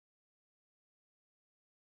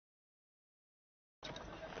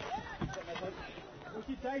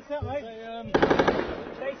you take that, mate?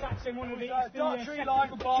 They sat in one of the dark tree line,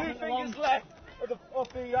 2 fingers left of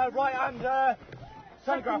the right-hand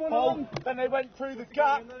telegraph pole. Then they went through the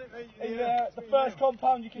gap in the first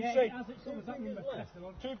compound. You can see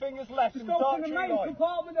 2 fingers left in the dark tree line. Main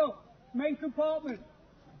compartment up. Main compartment.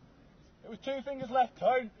 It was 2 fingers left,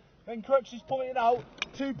 Tone. Then Crux is pointing out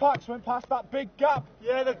 2 packs went past that big gap.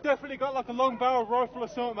 Yeah, they've definitely got like a long barrel rifle or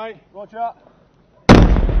something, mate. Roger.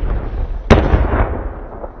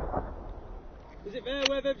 Is it there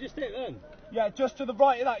where they've just hit then? Yeah, just to the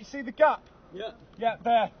right of that. You see the gap? Yeah. Yeah,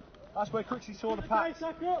 there. That's where Crixie saw the packs. Yeah,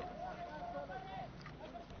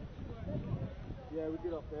 we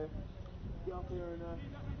get up here. Get up here and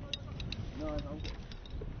no,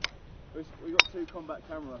 we got 2 combat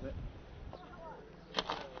camera of it.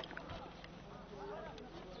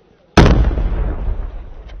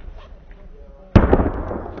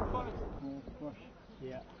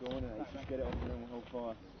 Yeah. Go on, just get it off and then we'll hold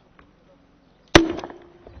fire.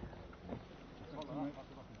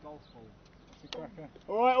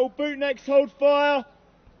 Alright, all bootnecks hold fire.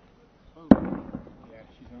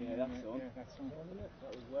 Yeah, that's on. Yeah, that's on.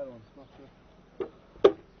 That was well on, smasher.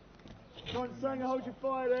 Front Sangin, hold your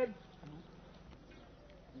fire then.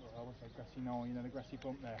 I would say grassy knoll, you know the grassy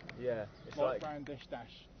bump there. Yeah, it's Light like brown dish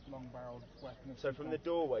dash, long barreled weapon. so from the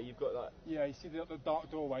doorway you've got like yeah, you see the dark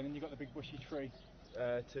doorway, and then you've got the big bushy tree.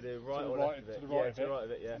 to the right to the or right, left of it. to the right, to the right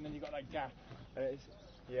of it, yeah. And then you've got that gap. And it's,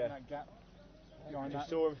 yeah. That gap. Behind You that.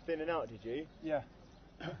 saw him thinning out, did you? Yeah.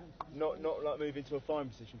 Not like moving to a fine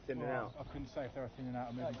position, thinning out. I couldn't say if they were thinning out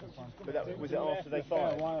or moving to a fine. But that was it after they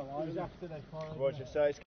fired? It was after they fired. Roger. So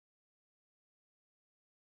it's